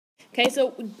Okay, so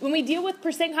when we deal with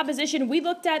percent composition, we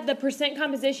looked at the percent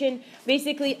composition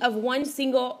basically of one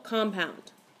single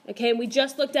compound. Okay, and we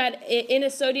just looked at, in a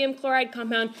sodium chloride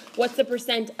compound, what's the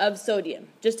percent of sodium,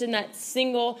 just in that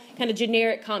single kind of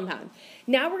generic compound.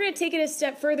 Now we're going to take it a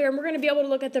step further, and we're going to be able to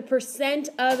look at the percent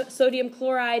of sodium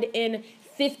chloride in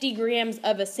 50 grams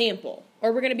of a sample.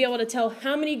 Or we're going to be able to tell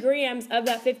how many grams of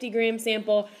that 50-gram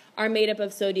sample are made up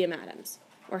of sodium atoms,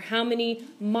 or how many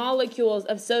molecules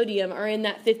of sodium are in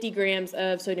that 50 grams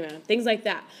of sodium atom, things like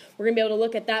that. We're going to be able to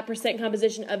look at that percent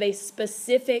composition of a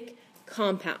specific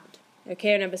compound,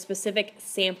 okay, and of a specific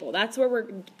sample. That's where we're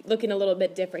looking a little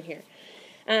bit different here.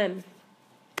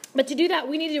 But to do that,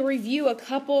 we need to review a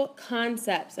couple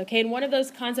concepts, okay, and one of those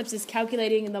concepts is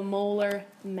calculating the molar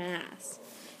mass.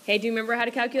 Okay, do you remember how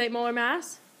to calculate molar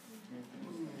mass?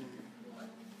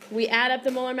 We add up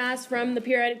the molar mass from the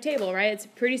periodic table, right? It's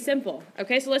pretty simple.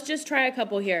 Okay, so let's just try a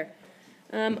couple here.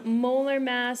 Molar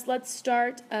mass, let's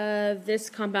start this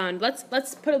compound.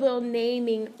 Let's put a little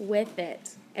naming with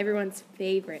it. Everyone's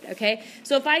favorite, okay?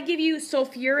 So if I give you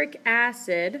sulfuric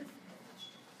acid.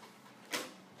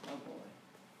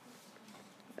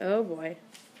 Oh boy.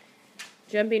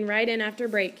 Jumping right in after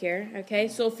break here, okay?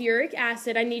 Sulfuric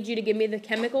acid, I need you to give me the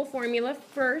chemical formula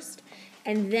first,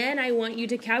 and then I want you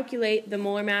to calculate the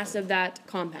molar mass of that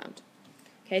compound.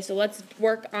 Okay, so let's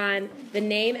work on the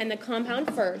name and the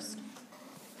compound first.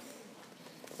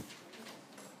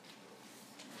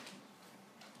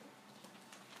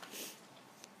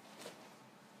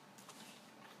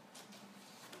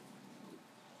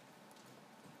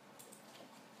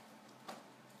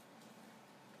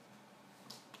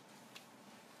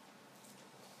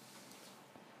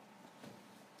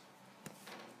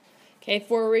 Okay,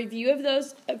 for a review of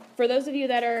those, for those of you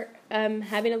that are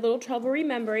having a little trouble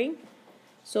remembering,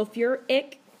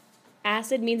 sulfuric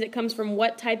acid means it comes from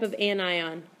what type of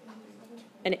anion?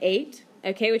 An 8,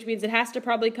 okay, which means it has to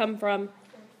probably come from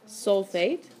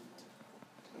sulfate.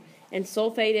 And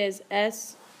sulfate is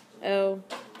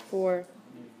SO4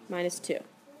 minus 2.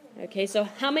 Okay, so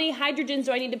how many hydrogens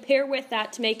do I need to pair with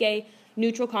that to make a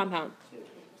neutral compound?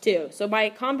 2. So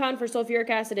my compound for sulfuric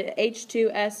acid is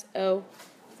H2SO4.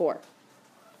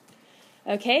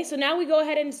 Okay, so now we go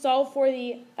ahead and solve for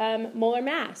the molar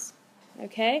mass.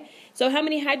 Okay, so how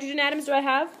many hydrogen atoms do I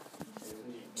have?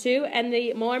 2, and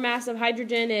the molar mass of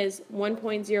hydrogen is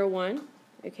 1.01,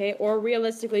 okay, or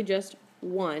realistically just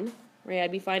 1, right?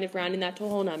 I'd be fine if rounding that to a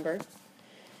whole number.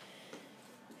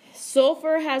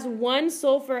 Sulfur has 1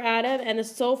 sulfur atom, and the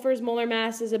sulfur's molar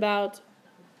mass is about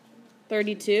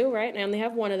 32, right? And I only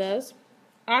have 1 of those.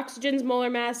 Oxygen's molar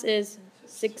mass is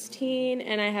 16,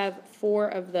 and I have 4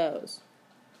 of those.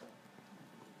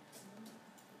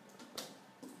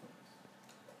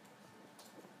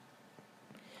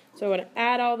 So I'm going to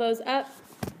add all those up.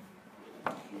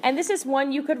 And this is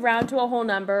one you could round to a whole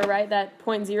number, right? That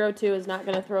 0.02 is not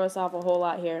going to throw us off a whole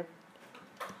lot here.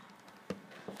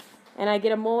 And I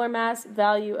get a molar mass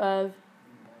value of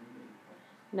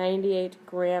 98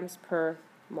 grams per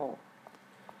mole.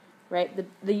 Right?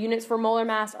 The units for molar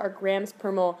mass are grams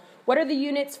per mole. What are the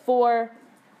units for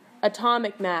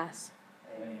atomic mass?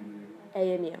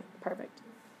 AMU. Perfect.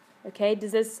 Okay,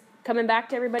 does this coming back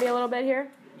to everybody a little bit here?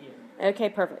 Yeah. Okay,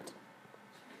 perfect.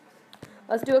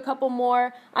 Let's do a couple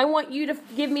more. I want you to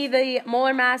give me the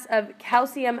molar mass of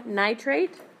calcium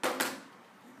nitrate.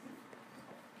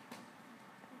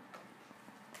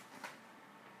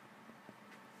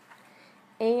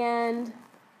 And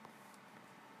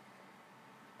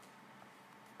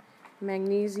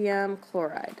magnesium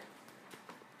chloride.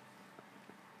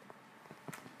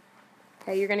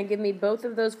 Okay, you're going to give me both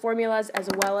of those formulas as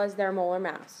well as their molar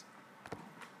mass.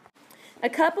 A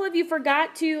couple of you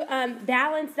forgot to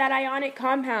balance that ionic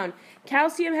compound.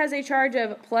 Calcium has a charge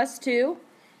of +2.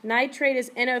 Nitrate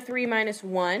is NO3 minus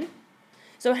 1.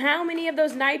 So how many of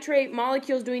those nitrate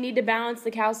molecules do we need to balance the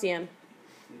calcium?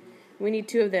 We need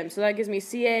 2 of them. So that gives me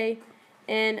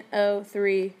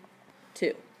CaNO3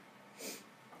 2.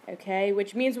 Okay,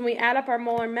 which means when we add up our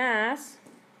molar mass,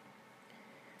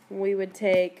 we would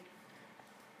take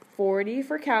 40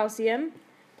 for calcium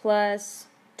plus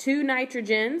 2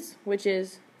 nitrogens, which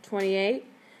is 28,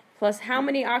 plus how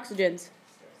many oxygens?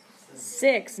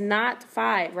 6, not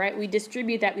 5, right? We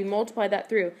distribute that, we multiply that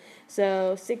through.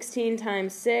 So 16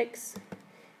 times 6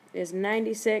 is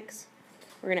 96.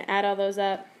 We're going to add all those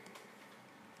up,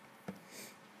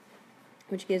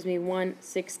 which gives me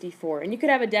 164. And you could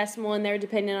have a decimal in there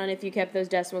depending on if you kept those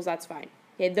decimals, that's fine.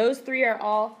 Okay, those 3 are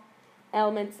all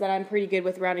elements that I'm pretty good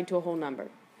with rounding to a whole number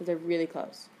because they're really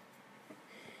close.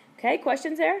 Okay,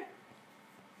 questions there?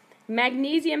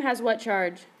 Magnesium has what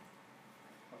charge?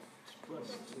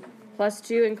 plus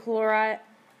 2, and chloride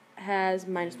has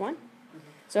minus 1.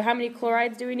 So how many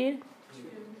chlorides do we need?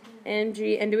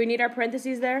 Mg. And do we need our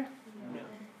parentheses there?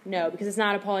 No, because it's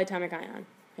not a polyatomic ion.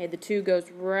 Okay, the 2 goes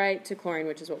right to chlorine,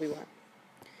 which is what we want.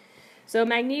 So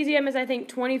magnesium is, I think,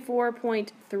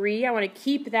 24.3. I want to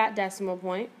keep that decimal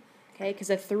point, okay, because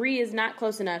a 3 is not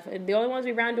close enough. The only ones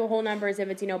we round to a whole number is if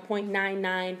it's, 0.99,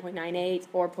 0.98,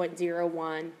 or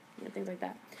 0.01, things like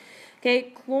that.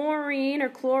 Okay, chlorine or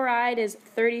chloride is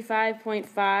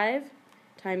 35.5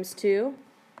 times 2,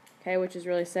 okay, which is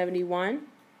really 71.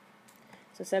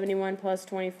 So 71 plus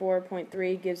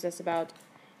 24.3 gives us about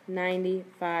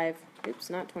 95, oops,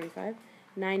 not 25,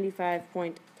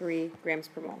 95.3 grams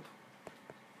per mole.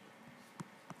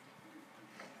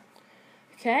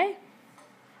 Okay,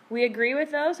 we agree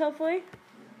with those, hopefully?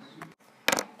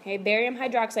 Okay, barium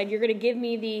hydroxide, you're going to give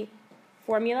me the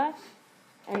formula,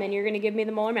 and then you're going to give me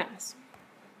the molar mass.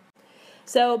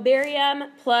 So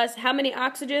barium plus how many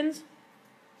oxygens?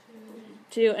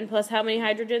 2. And plus how many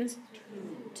hydrogens?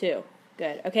 2.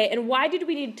 Good. Okay, and why did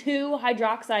we need 2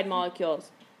 hydroxide molecules?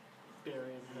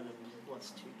 Barium had a plus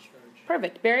 2 charge.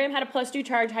 Perfect. Barium had a plus 2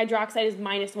 charge. Hydroxide is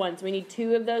minus 1. So we need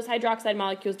 2 of those hydroxide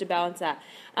molecules to balance that.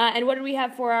 And what do we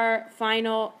have for our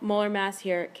final molar mass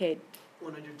here, Cade?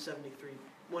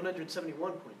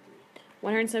 171.3.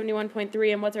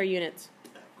 171.3. And what's our units?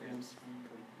 Grams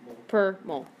Per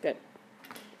mole. Good.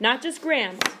 Not just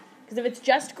grams. Because if it's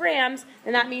just grams,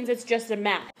 then that means it's just a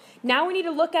mass. Now we need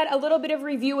to look at a little bit of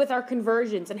review with our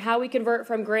conversions and how we convert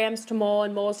from grams to mole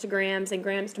and moles to grams and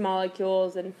grams to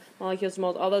molecules and molecules to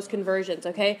moles, all those conversions,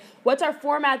 okay? What's our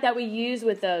format that we use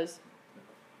with those?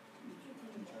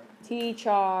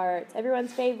 T-charts.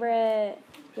 Everyone's favorite.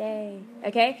 Yay.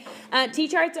 Okay?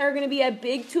 T-charts are going to be a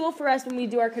big tool for us when we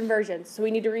do our conversions, so we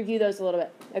need to review those a little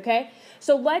bit, okay?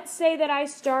 So let's say that I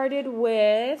started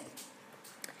with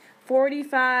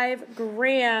 45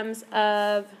 grams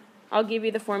of, I'll give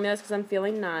you the formulas because I'm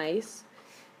feeling nice.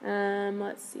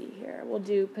 Let's see here. We'll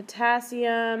do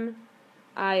potassium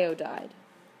iodide.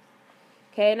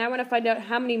 Okay, and I want to find out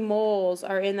how many moles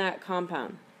are in that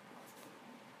compound.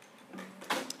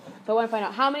 So I want to find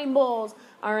out how many moles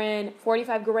are in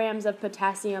 45 grams of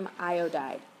potassium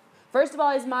iodide. First of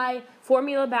all, is my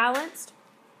formula balanced?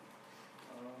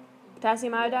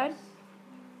 Potassium iodide?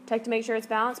 Check to make sure it's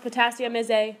balanced. Potassium is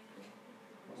a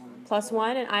plus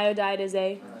 1 and iodide is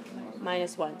a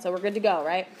minus 1. So we're good to go,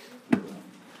 right?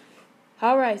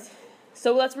 All right.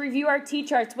 So let's review our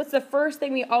T-charts. What's the first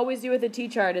thing we always do with a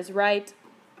T-chart is write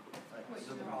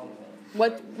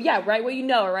write what you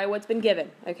know, or write what's been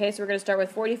given. Okay, so we're going to start with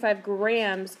 45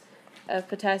 grams of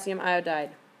potassium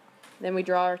iodide. Then we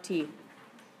draw our T.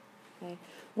 Okay.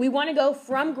 We want to go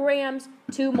from grams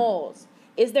to moles.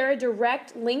 Is there a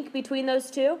direct link between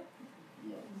those two?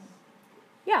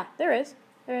 Yeah, there is.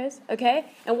 There is. Okay.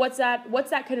 And what's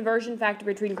that conversion factor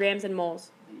between grams and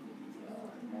moles?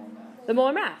 The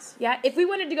molar mass. Yeah. If we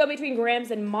wanted to go between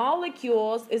grams and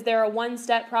molecules, is there a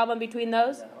one-step problem between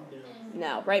those?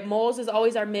 No, right? Moles is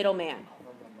always our middleman.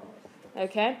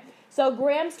 Okay? So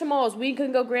grams to moles. We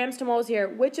can go grams to moles here.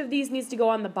 Which of these needs to go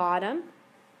on the bottom?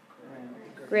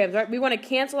 Grams, right? We want to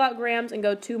cancel out grams and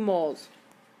go 2 moles.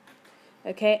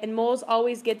 Okay? And moles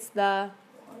always gets the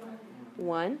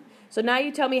 1. So now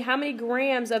you tell me how many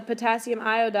grams of potassium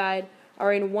iodide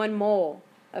are in 1 mole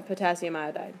of potassium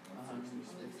iodide?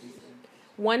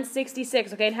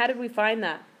 166. Okay, and how did we find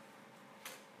that?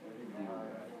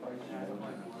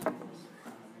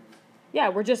 Yeah,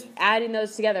 we're just adding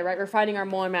those together, right? We're finding our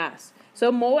molar mass.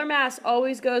 So molar mass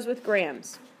always goes with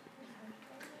grams.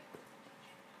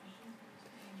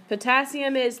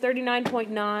 Potassium is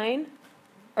 39.9,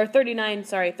 or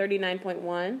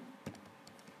 39.1.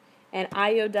 And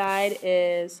iodide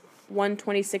is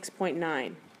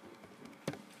 126.9.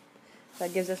 So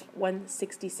that gives us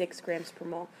 166 grams per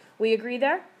mole. We agree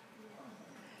there?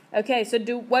 Okay, so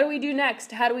what do we do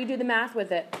next? How do we do the math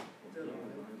with it?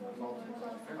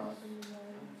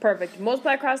 Perfect.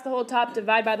 Multiply across the whole top,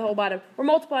 divide by the whole bottom. We're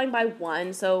multiplying by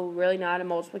 1, so really not a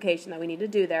multiplication that we need to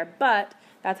do there, but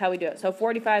that's how we do it. So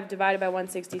 45 divided by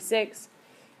 166,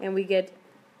 and we get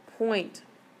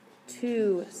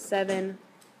 0.27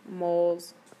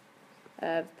 moles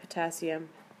of potassium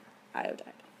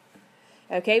iodide.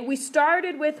 Okay, we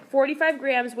started with 45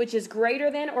 grams, which is greater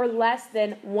than or less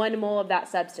than 1 mole of that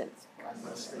substance.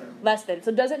 Less than.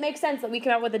 So does it make sense that we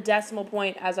come out with a decimal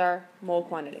point as our mole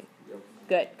quantity?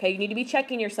 Good. Okay, you need to be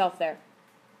checking yourself there.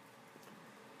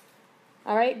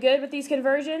 All right, good with these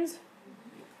conversions?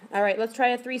 All right, let's try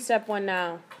a 3-step one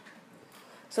now.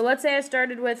 So let's say I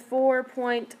started with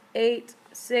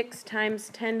 4.86 times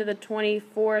 10 to the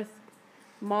 24th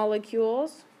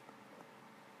molecules.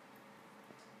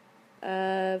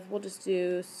 of, we'll just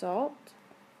do salt.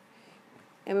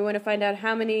 And we want to find out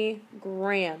how many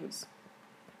grams.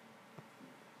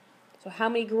 So how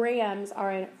many grams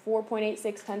are in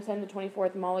 4.86 times 10 to the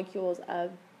 24th molecules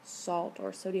of salt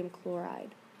or sodium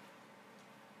chloride?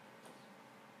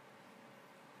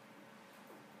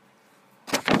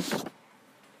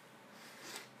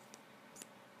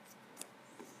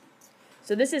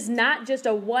 So this is not just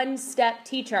a one-step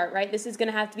T-chart, right? This is going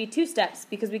to have to be 2 steps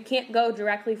because we can't go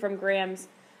directly from grams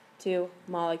to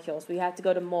molecules. We have to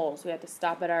go to moles. We have to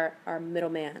stop at our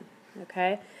middleman,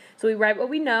 okay? So we write what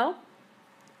we know,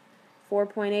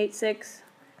 4.86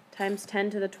 times 10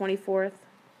 to the 24th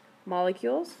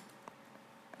molecules.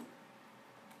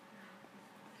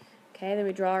 Okay, then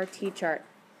we draw our T-chart.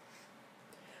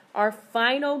 Our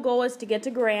final goal is to get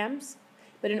to grams.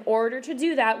 But in order to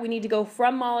do that, we need to go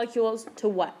from molecules to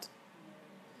what?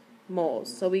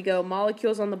 Moles. So we go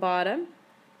molecules on the bottom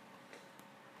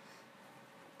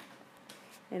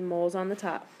and moles on the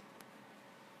top.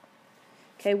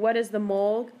 Okay, what does the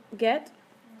mole get?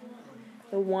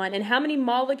 The 1. And how many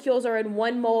molecules are in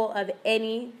 1 mole of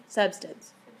any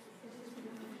substance?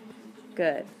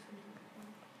 Good.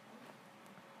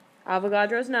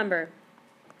 Avogadro's number.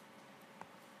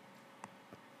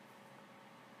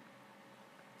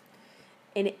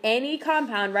 In any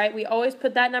compound, right, we always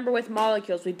put that number with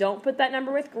molecules. We don't put that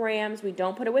number with grams. We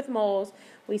don't put it with moles.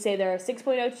 We say there are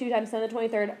 6.02 times 10 to the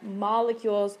 23rd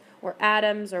molecules or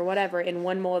atoms or whatever in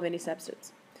 1 mole of any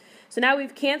substance. So now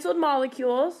we've canceled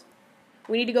molecules.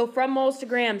 We need to go from moles to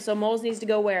grams. So moles needs to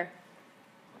go where?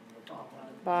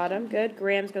 Bottom. Good.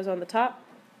 Grams goes on the top.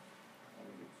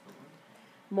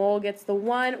 Mole gets the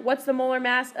 1. What's the molar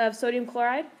mass of sodium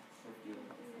chloride?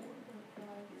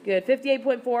 Good,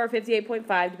 58.4 or 58.5,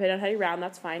 depending on how you round,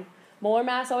 that's fine. Molar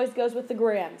mass always goes with the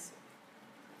grams.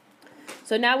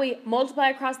 So now we multiply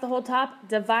across the whole top,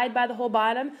 divide by the whole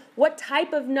bottom. What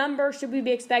type of number should we be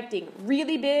expecting?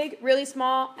 Really big, really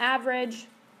small, average?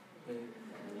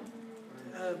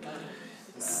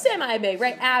 Semi-big,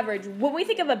 right? Average. When we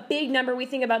think of a big number, we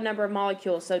think about number of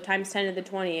molecules, so times 10 to the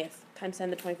 20th, times 10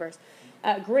 to the 21st.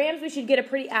 Grams, we should get a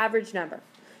pretty average number.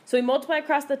 So we multiply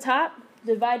across the top,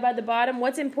 divide by the bottom.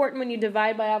 What's important when you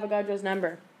divide by Avogadro's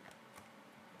number?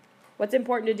 What's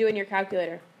important to do in your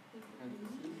calculator?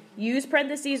 Use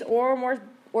parentheses or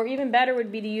even better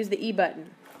would be to use the E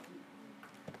button.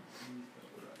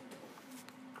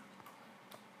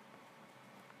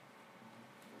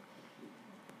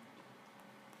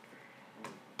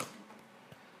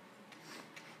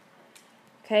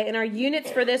 Okay, and our units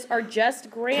for this are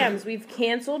just grams. We've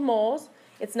canceled moles.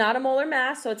 It's not a molar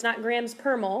mass, so it's not grams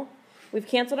per mole. We've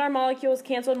canceled our molecules,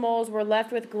 canceled moles. We're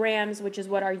left with grams, which is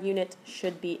what our unit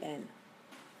should be in.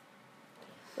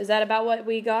 Is that about what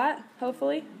we got,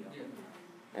 hopefully?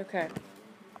 Okay.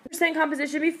 Percent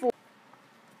composition before.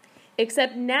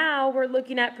 Except now we're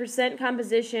looking at percent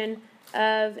composition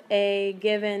of a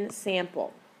given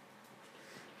sample.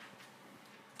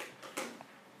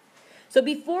 So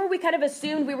before we kind of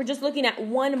assumed we were just looking at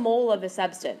 1 mole of a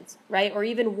substance, right? Or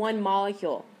even 1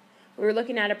 molecule. We were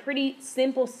looking at a pretty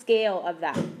simple scale of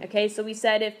that. Okay, so we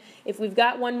said if we've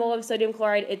got 1 mole of sodium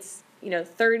chloride, it's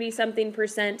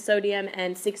 30-something% sodium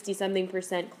and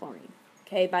 60-something% chlorine.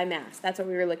 Okay, by mass. That's what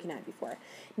we were looking at before.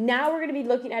 Now we're going to be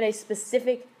looking at a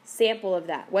specific sample of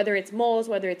that, whether it's moles,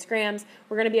 whether it's grams.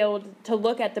 We're going to be able to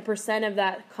look at the percent of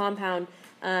that compound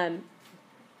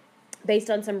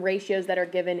based on some ratios that are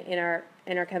given in our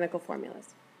chemical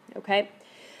formulas. Okay.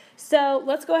 So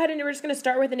let's go ahead and we're just going to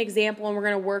start with an example and we're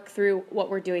going to work through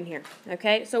what we're doing here.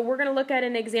 Okay, so we're going to look at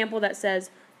an example that says,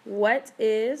 what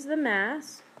is the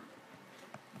mass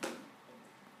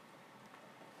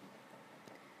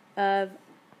of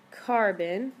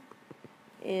carbon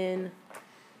in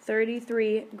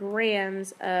 33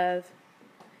 grams of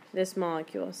this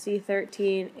molecule,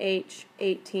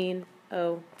 C13H18O2.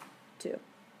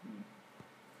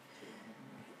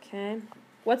 Okay.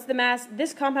 What's the mass?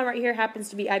 This compound right here happens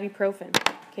to be ibuprofen, in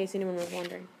case anyone was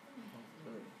wondering.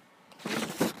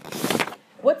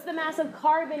 What's the mass of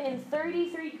carbon in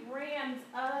 33 grams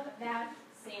of that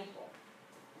sample?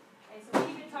 Okay, so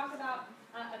we need to talk about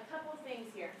a couple of things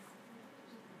here.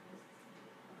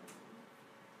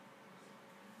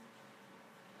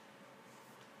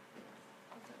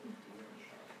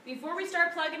 Before we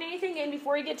start plugging anything in,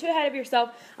 before you get too ahead of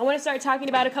yourself, I want to start talking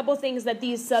about a couple of things that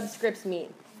these subscripts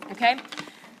mean. Okay?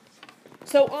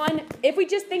 So if we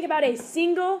just think about a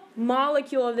single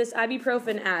molecule of this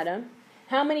ibuprofen atom,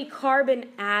 how many carbon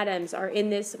atoms are in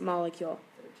this molecule?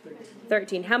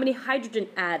 13. How many hydrogen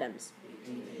atoms?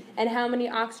 And how many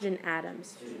oxygen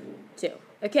atoms? 2.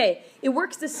 Okay, it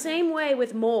works the same way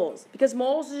with moles because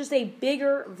moles is just a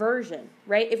bigger version,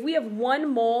 right? If we have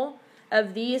 1 mole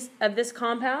of this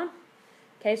compound,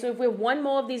 okay, so if we have 1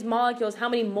 mole of these molecules, how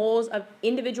many moles of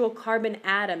individual carbon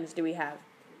atoms do we have?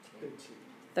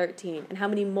 13. And how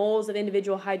many moles of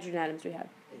individual hydrogen atoms do we have?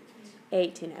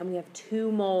 18. And we have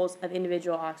 2 moles of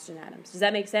individual oxygen atoms. Does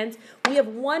that make sense? We have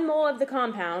 1 mole of the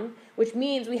compound, which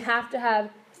means we have to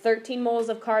have 13 moles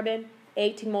of carbon,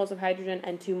 18 moles of hydrogen,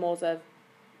 and 2 moles of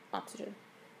oxygen.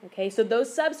 Okay, so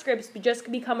those subscripts just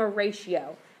become a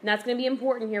ratio. And that's going to be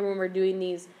important here when we're doing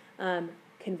these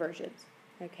conversions.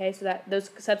 Okay, so that those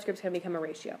subscripts can become a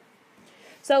ratio.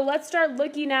 So let's start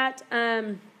looking at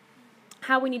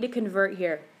how we need to convert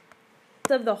here.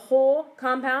 Of the whole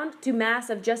compound to mass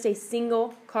of just a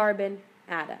single carbon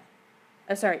atom.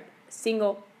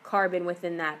 Single carbon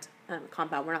within that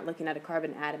compound. We're not looking at a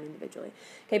carbon atom individually.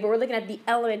 Okay, but we're looking at the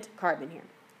element carbon here.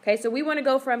 Okay, so we want to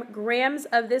go from grams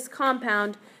of this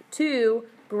compound to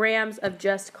grams of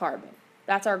just carbon.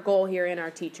 That's our goal here in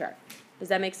our T-chart. Does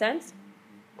that make sense?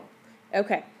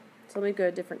 Okay, so let me go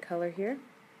a different color here.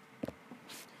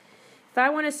 If I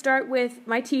want to start with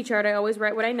my T-chart, I always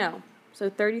write what I know. So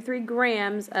 33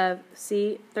 grams of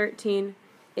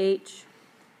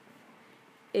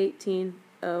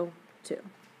C13H18O2.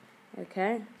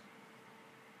 Okay?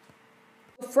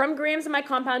 From grams of my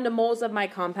compound to moles of my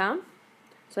compound.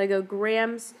 So I go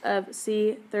grams of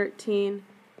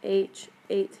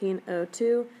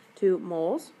C13H18O2 to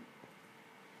moles.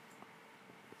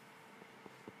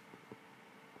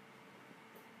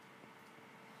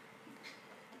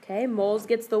 Okay, moles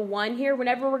gets the 1 here.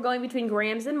 Whenever we're going between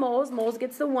grams and moles, moles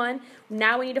gets the 1.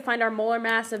 Now we need to find our molar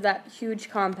mass of that huge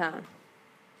compound.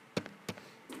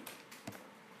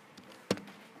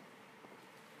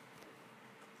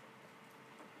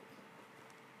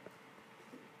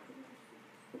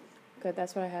 Good,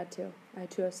 that's what I had too. I had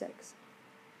 206.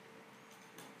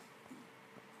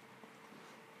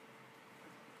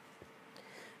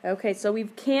 Okay, so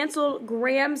we've canceled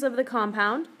grams of the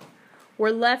compound. We're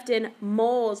left in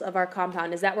moles of our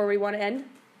compound. Is that where we want to end?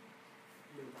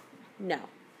 No.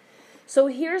 So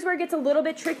here's where it gets a little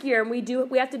bit trickier, and we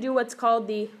have to do what's called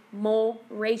the mole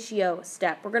ratio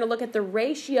step. We're going to look at the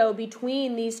ratio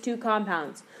between these 2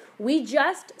 compounds. We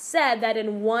just said that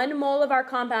in 1 mole of our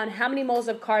compound, how many moles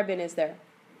of carbon is there?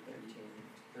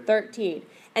 13.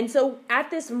 And so at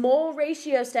this mole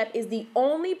ratio step is the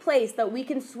only place that we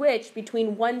can switch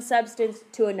between one substance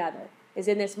to another, is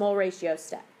in this mole ratio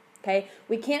step. Okay?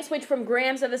 We can't switch from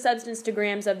grams of a substance to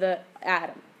grams of the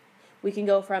atom. We can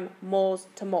go from moles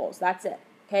to moles. That's it.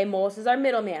 Okay? Moles is our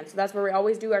middleman, so that's where we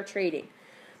always do our trading.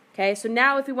 Okay? So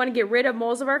now if we want to get rid of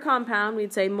moles of our compound,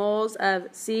 we'd say moles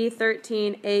of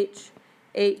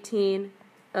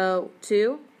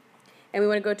C13H18O2, and we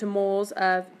want to go to moles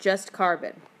of just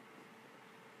carbon.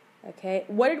 Okay?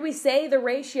 What did we say the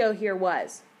ratio here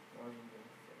was?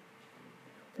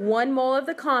 1 mole of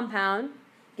the compound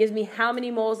gives me how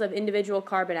many moles of individual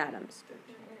carbon atoms?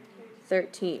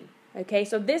 13. Okay,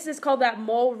 so this is called that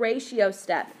mole ratio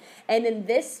step. And in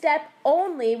this step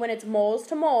only, when it's moles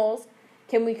to moles,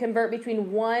 can we convert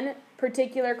between one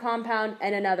particular compound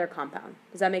and another compound.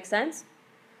 Does that make sense?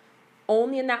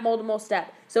 Only in that mole to mole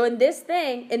step. So in this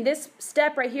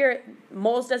step right here,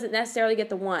 moles doesn't necessarily get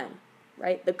the 1,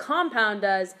 right? The compound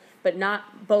does, but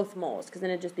not both moles, because then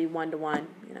it'd just be 1 to 1,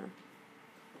 you know.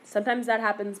 Sometimes that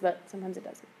happens, but sometimes it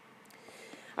doesn't.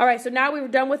 All right, so now we're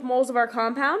done with moles of our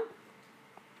compound,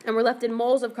 and we're left in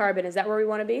moles of carbon. Is that where we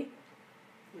want to be?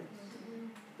 Yes.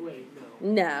 Wait,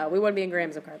 no. No, we want to be in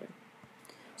grams of carbon.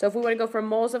 So if we want to go from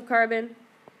moles of carbon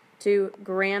to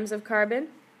grams of carbon,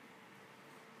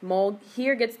 mole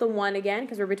here gets the 1 again,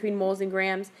 because we're between moles and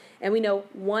grams, and we know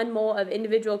 1 mole of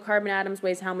individual carbon atoms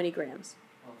weighs how many grams?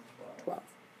 12.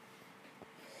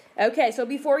 Okay, so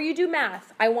before you do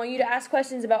math, I want you to ask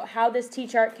questions about how this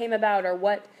T-chart came about, or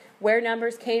where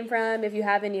numbers came from, if you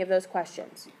have any of those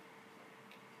questions.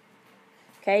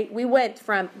 Okay, we went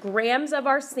from grams of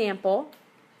our sample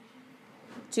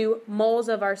to moles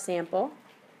of our sample,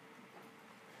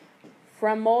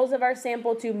 from moles of our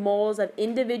sample to moles of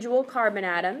individual carbon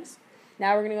atoms.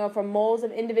 Now we're going to go from moles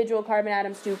of individual carbon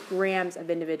atoms to grams of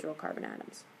individual carbon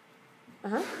atoms.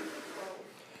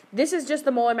 This is just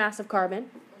the molar mass of carbon.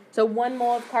 So 1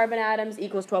 mole of carbon atoms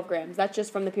equals 12 grams. That's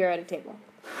just from the periodic table.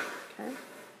 Okay.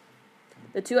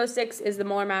 The 206 is the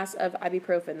molar mass of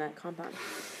ibuprofen, that compound.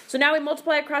 So now we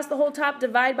multiply across the whole top,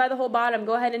 divide by the whole bottom.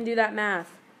 Go ahead and do that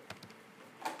math.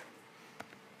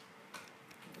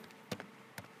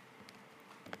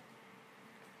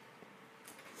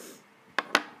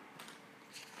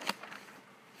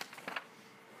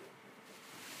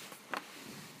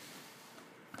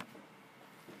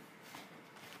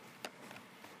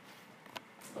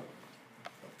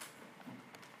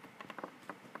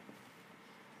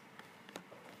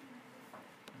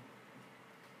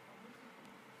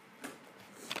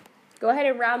 Go ahead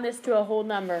and round this to a whole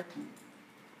number.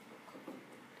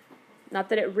 Not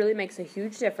that it really makes a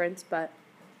huge difference, but...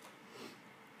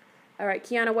 All right,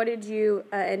 Kiana, what did you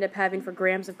end up having for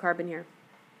grams of carbon here?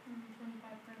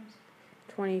 25 grams.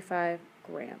 25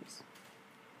 grams.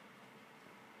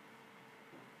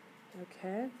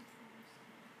 Okay.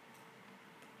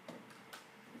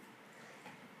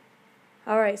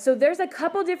 All right, so there's a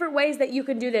couple different ways that you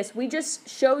can do this. We just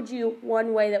showed you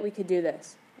one way that we could do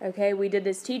this. Okay, we did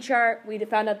this T-chart. We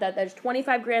found out that there's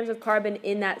 25 grams of carbon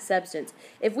in that substance.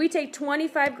 If we take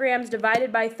 25 grams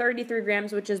divided by 33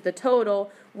 grams, which is the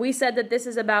total, we said that this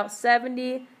is about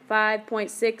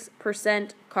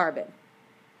 75.6% carbon.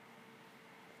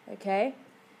 Okay,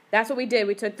 that's what we did.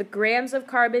 We took the grams of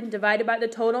carbon divided by the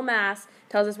total mass,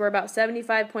 tells us we're about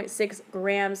 75.6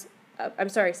 grams,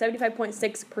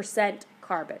 75.6%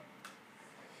 carbon.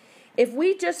 If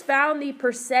we just found the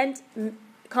percent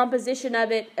composition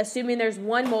of it, assuming there's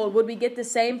 1 mole, would we get the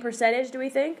same percentage, do we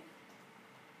think?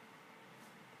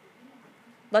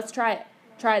 Let's try it.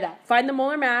 Try that. Find the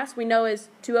molar mass, we know is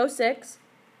 206.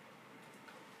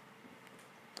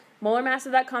 Molar mass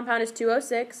of that compound is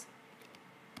 206.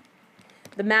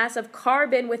 The mass of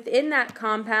carbon within that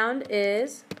compound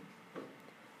is...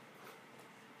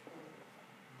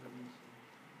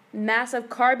 Mass of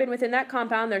carbon within that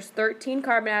compound, there's 13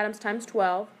 carbon atoms times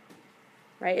 12.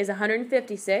 Right, is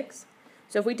 156.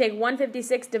 So if we take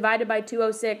 156 divided by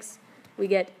 206, we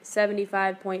get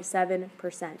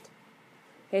 75.7%.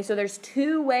 Okay, so there's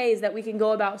 2 ways that we can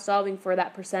go about solving for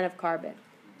that percent of carbon.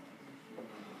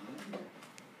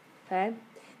 Okay,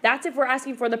 that's if we're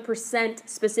asking for the percent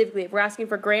specifically. If we're asking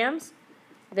for grams,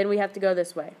 then we have to go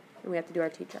this way, and we have to do our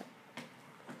T-chart.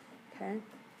 Okay.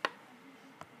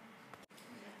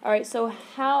 All right, so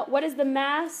what is the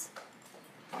mass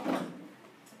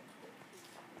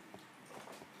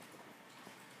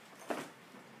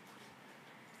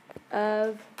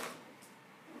of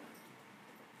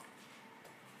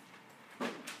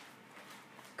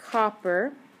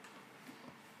copper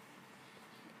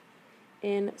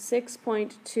in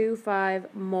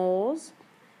 6.25 moles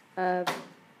of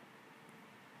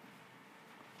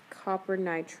copper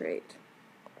nitrate?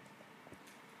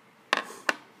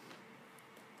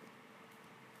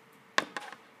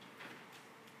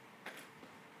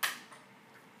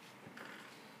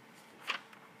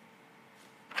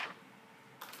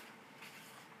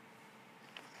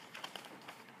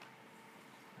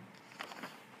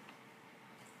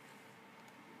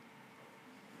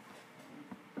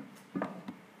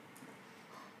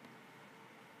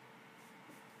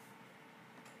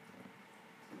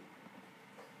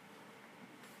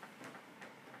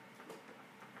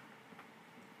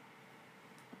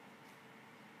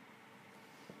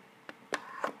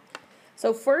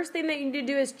 So first thing that you need to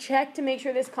do is check to make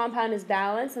sure this compound is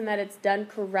balanced and that it's done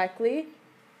correctly.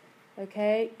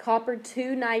 Okay, copper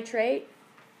 2 nitrate,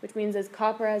 which means as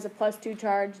copper has a +2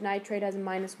 charge, nitrate has a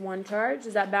 -1 charge.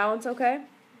 Is that balance okay?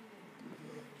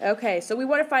 Okay, so we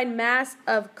want to find mass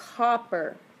of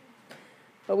copper,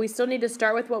 but we still need to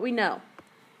start with what we know.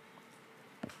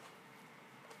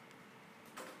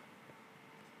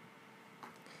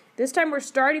 This time we're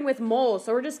starting with moles,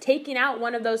 so we're just taking out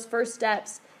one of those first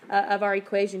steps of our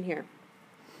equation here.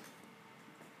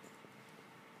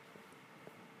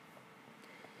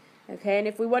 Okay, and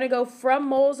if we want to go from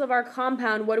moles of our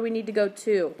compound, what do we need to go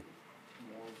to?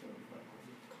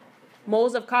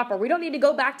 Moles of copper. We don't need to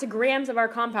go back to grams of our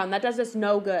compound. That does us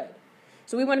no good.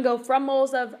 So we want to go from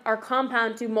moles of our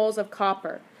compound to moles of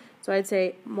copper. So I'd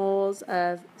say moles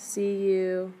of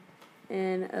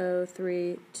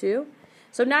CuNO3(2).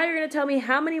 So now you're going to tell me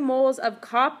how many moles of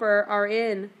copper are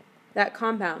in that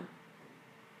compound.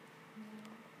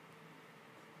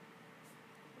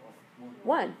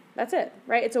 1. That's it,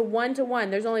 right? It's a 1-to-1.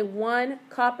 There's only 1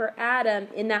 copper atom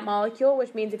in that molecule,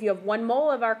 which means if you have 1 mole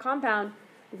of our compound,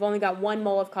 we've only got 1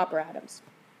 mole of copper atoms.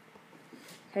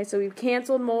 Okay, so we've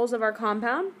canceled moles of our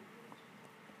compound.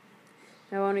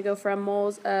 Now I want to go from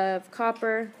moles of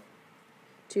copper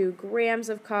to grams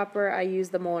of copper. I use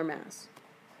the molar mass.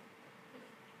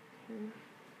 Okay.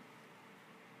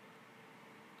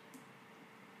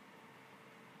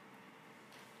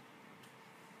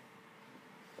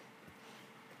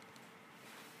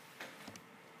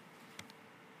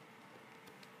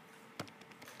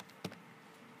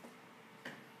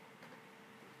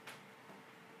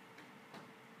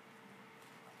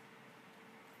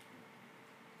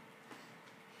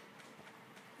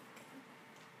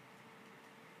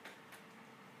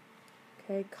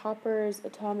 Okay, copper's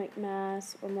atomic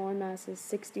mass or molar mass is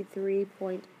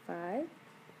 63.5.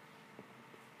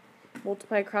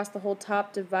 Multiply across the whole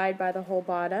top, divide by the whole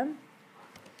bottom.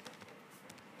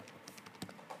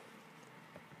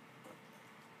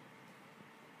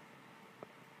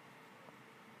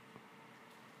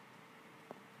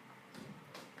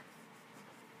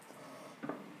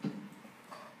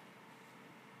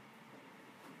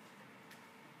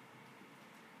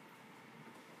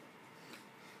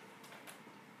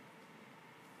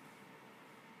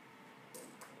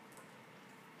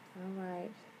 All right.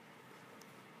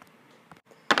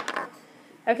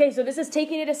 Okay, so this is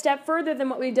taking it a step further than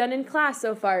what we've done in class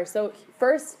so far. So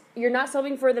first, you're not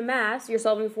solving for the mass, you're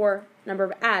solving for number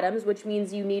of atoms, which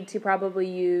means you need to probably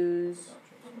use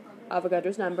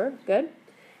Avogadro's number. Good.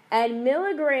 And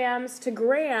milligrams to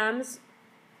grams,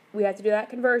 we have to do that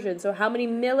conversion. So how many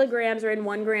milligrams are in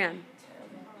 1 gram?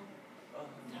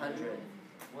 100.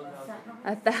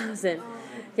 1,000.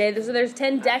 Okay, so there's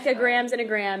 10 decagrams in a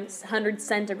gram, 100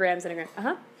 centigrams in a gram.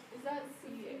 Uh-huh. Is that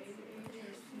C8?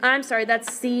 I'm sorry, that's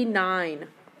C9.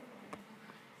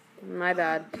 My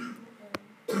bad.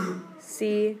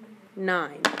 C9,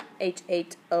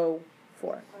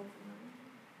 H8O4.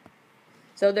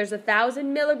 So there's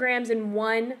 1,000 milligrams in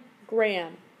 1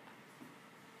 gram.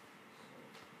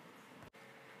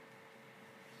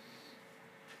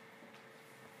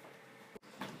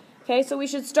 Okay, so we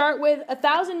should start with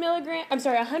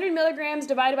 100 milligrams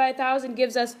divided by 1,000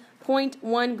 gives us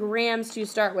 0.1 grams to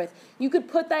start with. You could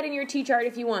put that in your T-chart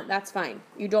if you want. That's fine.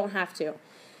 You don't have to.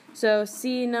 So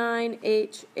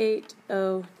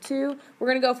C9H8O2. We're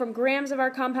going to go from grams of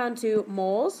our compound to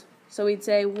moles. So we'd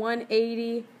say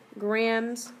 180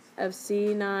 grams of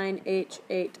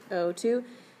C9H8O2.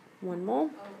 1 mole.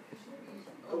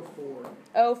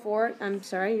 O4. I'm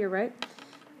sorry, you're right.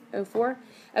 O4.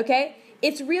 Okay.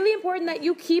 It's really important that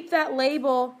you keep that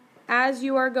label as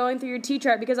you are going through your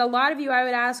T-chart, because a lot of you, I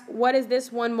would ask, what is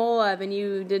this 1 mole of? And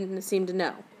you didn't seem to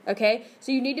know. Okay?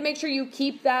 So you need to make sure you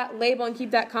keep that label and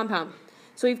keep that compound.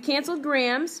 So we've canceled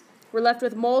grams. We're left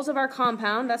with moles of our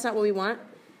compound. That's not what we want.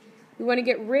 We want to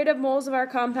get rid of moles of our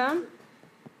compound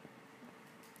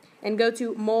and go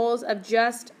to moles of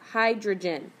just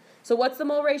hydrogen. So what's the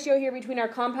mole ratio here between our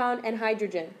compound and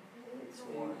hydrogen?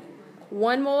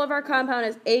 1 mole of our compound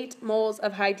is 8 moles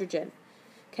of hydrogen.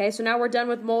 Okay, so now we're done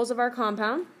with moles of our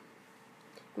compound.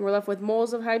 And we're left with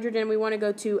moles of hydrogen. We want to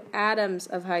go to atoms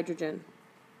of hydrogen.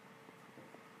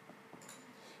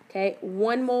 Okay,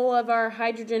 1 mole of our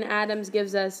hydrogen atoms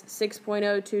gives us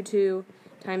 6.022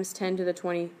 times 10 to the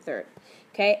 23rd.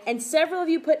 Okay, and several of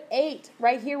you put 8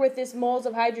 right here with this moles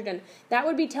of hydrogen. That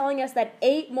would be telling us that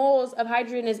 8 moles of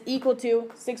hydrogen is equal to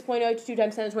 6.022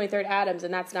 times 10 to the 23rd atoms,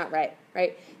 and that's not right,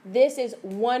 right? This is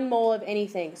 1 mole of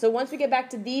anything. So once we get back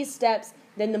to these steps,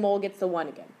 then the mole gets the 1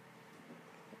 again.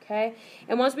 Okay,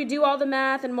 and once we do all the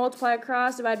math and multiply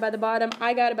across, divide by the bottom,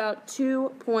 I got about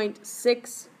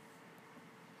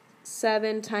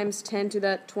 2.67 times 10 to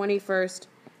the 21st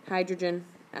hydrogen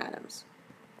atoms.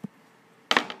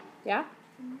 Yeah?